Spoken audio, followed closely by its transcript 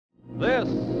This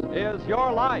is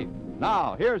your life.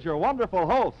 Now, here's your wonderful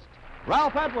host,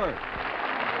 Ralph Edwards.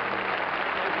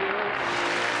 Thank you.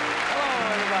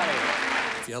 Hello,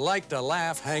 everybody. If you like to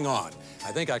laugh, hang on.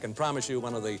 I think I can promise you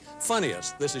one of the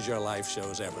funniest This Is Your Life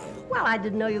shows ever. Well, I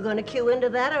didn't know you were going to cue into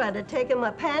that, or I'd have taken my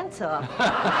pants off.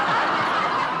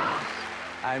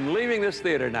 I'm leaving this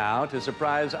theater now to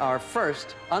surprise our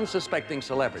first unsuspecting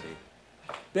celebrity.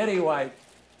 Betty White,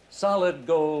 solid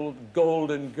gold,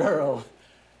 golden girl.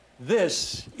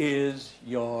 This is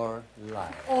your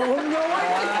life. Oh, no,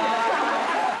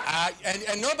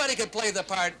 And nobody could play the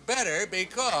part better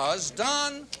because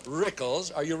Don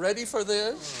Rickles, are you ready for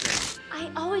this?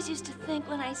 I always used to think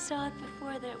when I saw it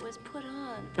before that it was put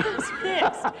on, that it was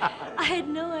fixed. I had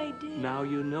no idea. Now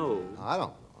you know. I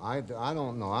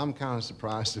don't know. I'm kind of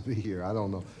surprised to be here. I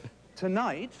don't know.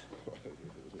 Tonight,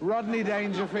 Rodney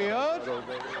Dangerfield.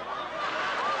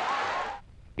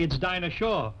 It's Dinah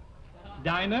Shore.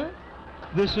 Dinah,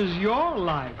 this is your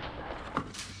life.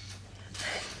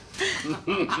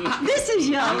 This is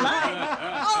your life.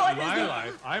 Oh, it My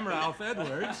life. I'm Ralph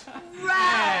Edwards.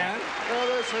 Right. Well,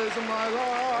 this is my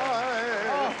life.